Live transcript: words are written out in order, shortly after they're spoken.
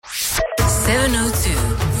702.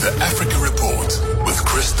 The Africa Report with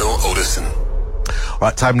Crystal Odison.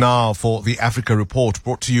 Right, time now for the Africa Report,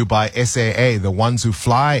 brought to you by SAA, the ones who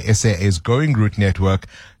fly. SAA's Going Route Network,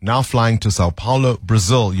 now flying to Sao Paulo,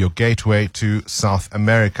 Brazil, your gateway to South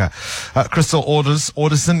America. Crystal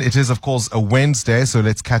Odison, it is, of course, a Wednesday, so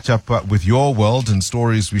let's catch up with your world and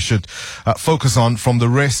stories we should focus on from the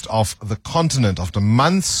rest of the continent. After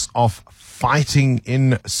months of fighting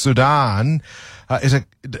in Sudan,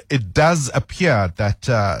 it does appear that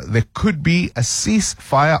there could be a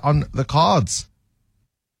ceasefire on the cards.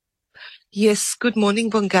 Yes, good morning,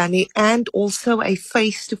 Bongani, and also a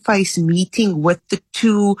face-to-face meeting with the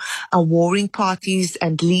two warring parties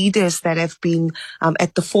and leaders that have been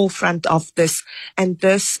at the forefront of this. And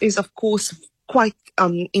this is, of course, quite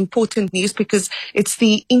important news because it's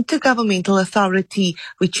the Intergovernmental Authority,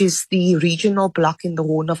 which is the regional bloc in the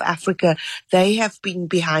Horn of Africa. They have been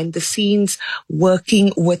behind the scenes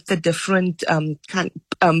working with the different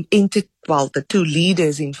the two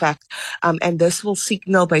leaders, in fact, and this will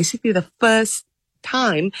signal basically the first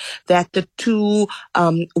time that the two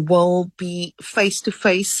will be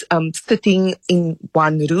face-to-face, sitting in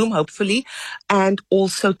one room, hopefully, and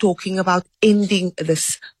also talking about ending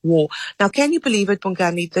this war. Now, can you believe it,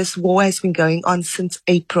 Bongani? This war has been going on since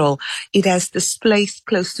April. It has displaced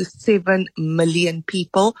close to 7 million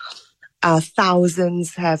people.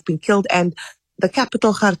 Thousands have been killed, and the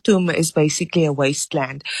capital, Khartoum, is basically a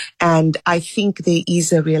wasteland. And I think there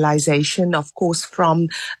is a realization, of course, from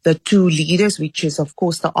the two leaders, which is, of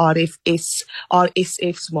course, the RSF's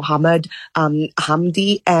Mohammed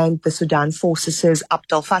Hamdi and the Sudan Forces'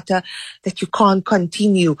 Abdel Fattah, that you can't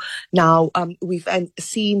continue. Now, we've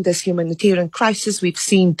seen this humanitarian crisis. We've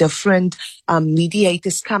seen different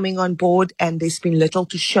mediators coming on board, and there's been little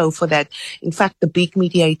to show for that. In fact, the big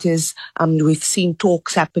mediators, we've seen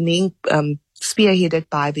talks happening, spearheaded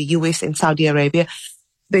by the US and Saudi Arabia.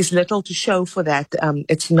 There's little to show for that.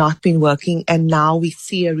 It's not been working. And now we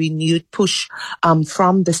see a renewed push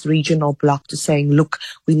from this regional bloc to saying, look,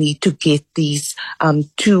 we need to get these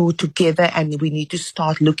two together, and we need to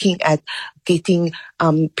start looking at getting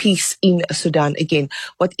peace in Sudan again.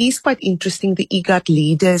 What is quite interesting, the Igad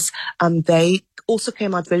leaders, they also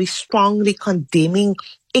came out very strongly condemning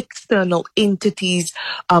external entities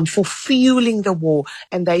for fueling the war,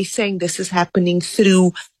 and they saying this is happening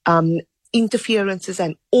through interferences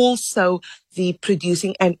and also the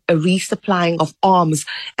producing and a resupplying of arms.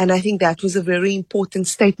 And I think that was a very important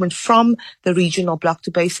statement from the regional bloc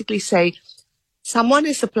to basically say someone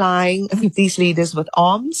is supplying these leaders with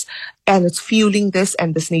arms and it's fueling this,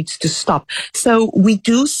 and this needs to stop. So we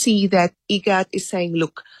do see that Igad is saying,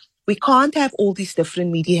 look, we can't have all these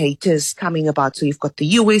different mediators coming about. So you've got the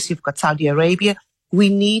US, you've got Saudi Arabia. We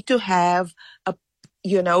need to have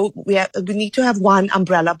we need to have one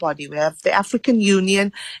umbrella body. We have the African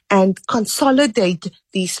Union, and consolidate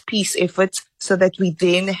these peace efforts so that we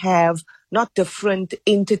then have not different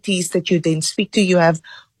entities that you then speak to. You have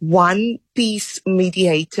one peace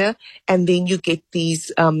mediator, and then you get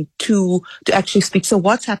these two to actually speak. So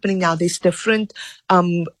what's happening now? There's different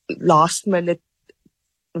last minute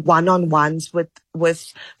one-on-ones with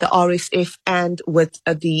the RSF and with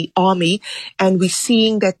the army, and we're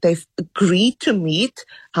seeing that they've agreed to meet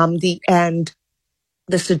Hamdi and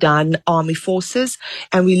the Sudan Army Forces,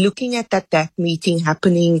 and we're looking at that meeting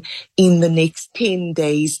happening in the next 10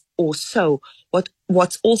 days or so.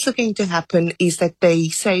 What's also going to happen is that they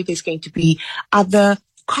say there's going to be other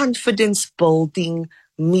confidence-building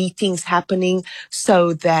meetings happening,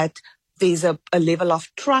 so that there's a level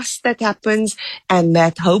of trust that happens, and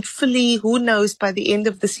that hopefully, who knows, by the end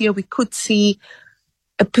of this year, we could see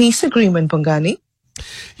a peace agreement, Bongani.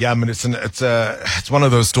 Yeah, I mean, it's one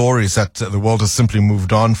of those stories that the world has simply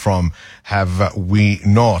moved on from, have we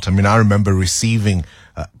not? I mean, I remember receiving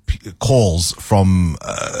calls from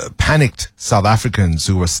panicked South Africans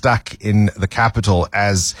who were stuck in the capital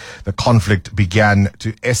as the conflict began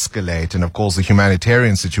to escalate. And of course, the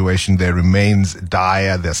humanitarian situation there remains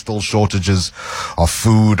dire. There's still shortages of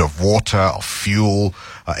food, of water, of fuel.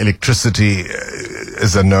 Electricity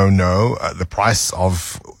is a no-no. The price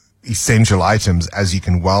of essential items, as you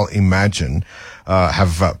can well imagine,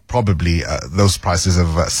 have probably those prices have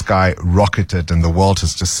skyrocketed, and the world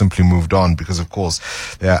has just simply moved on because, of course,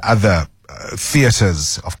 there are other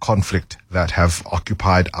theaters of conflict that have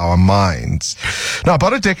occupied our minds. Now,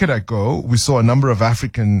 about a decade ago, we saw a number of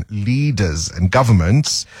African leaders and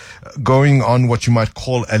governments going on what you might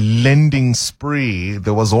call a lending spree.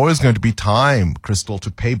 There was always going to be time, Crystal,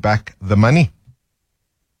 to pay back the money.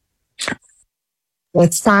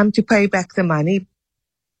 It's time to pay back the money.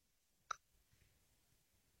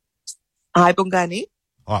 Hi, Bongani.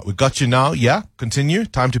 All right, we got you now. Yeah, continue.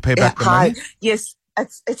 Time to pay back the Hi. money. Yes,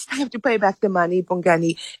 it's time to pay back the money,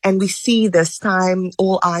 Bongani. And we see this time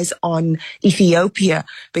all eyes on Ethiopia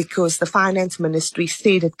because the finance ministry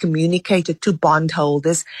said it communicated to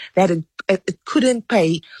bondholders that it couldn't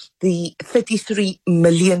pay the $33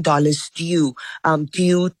 million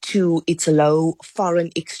due to its low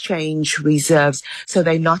foreign exchange reserves. So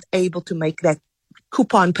they're not able to make that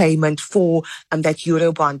coupon payment for that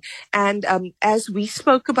Eurobond. And as we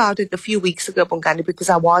spoke about it a few weeks ago, Bongani, because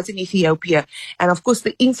I was in Ethiopia, and of course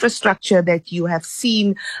the infrastructure that you have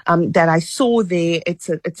seen, that I saw there, it's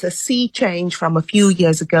a sea change from a few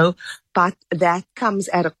years ago, but that comes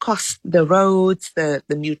at a cost. The roads, the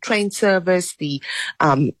new train service, the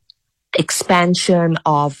expansion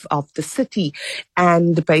of the city.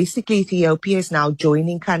 And basically Ethiopia is now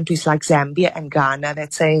joining countries like Zambia and Ghana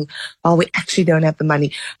that's saying, oh, we actually don't have the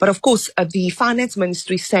money. But of course, the finance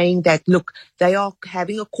ministry is saying that, look, they are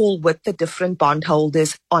having a call with the different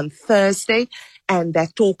bondholders on Thursday, and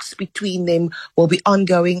that talks between them will be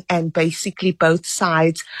ongoing, and basically both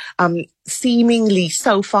sides seemingly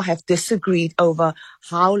so far have disagreed over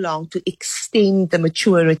how long to extend the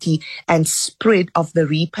maturity and spread of the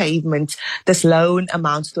repayment. This loan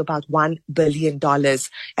amounts to about $1 billion,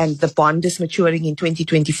 and the bond is maturing in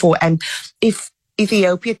 2024. And if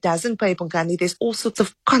Ethiopia doesn't pay, Bongani, there's all sorts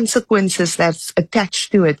of consequences that's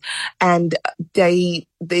attached to it. And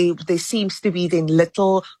there seems to be then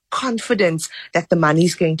little confidence that the money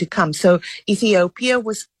is going to come. So Ethiopia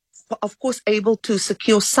was, of course, able to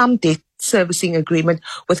secure some debt servicing agreement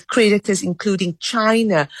with creditors, including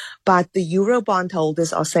China. But the Eurobond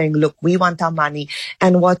holders are saying, look, we want our money.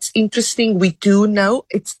 And what's interesting, we do know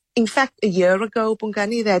it's, in fact, a year ago,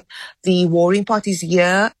 Bongani, that the warring parties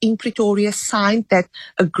here in Pretoria signed that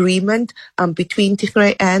agreement between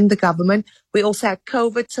Tigray and the government. We also had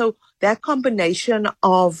COVID. So that combination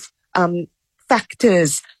of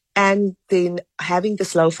factors, and then having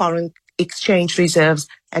this low foreign exchange reserves,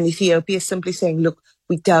 and Ethiopia simply saying, look,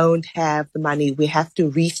 we don't have the money. We have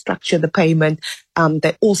to restructure the payment.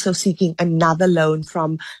 They're also seeking another loan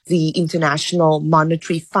from the International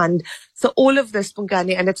Monetary Fund. So all of this,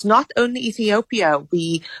 Bongani, and it's not only Ethiopia.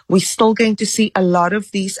 We're still going to see a lot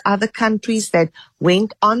of these other countries that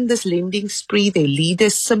went on this lending spree. Their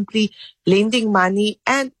leaders simply lending money,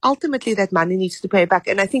 and ultimately that money needs to pay back.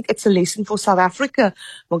 And I think it's a lesson for South Africa,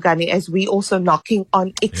 Bongani, as we also knocking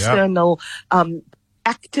on external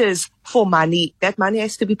actors for money. That money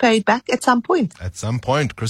has to be paid back at some point. At some point, Chris.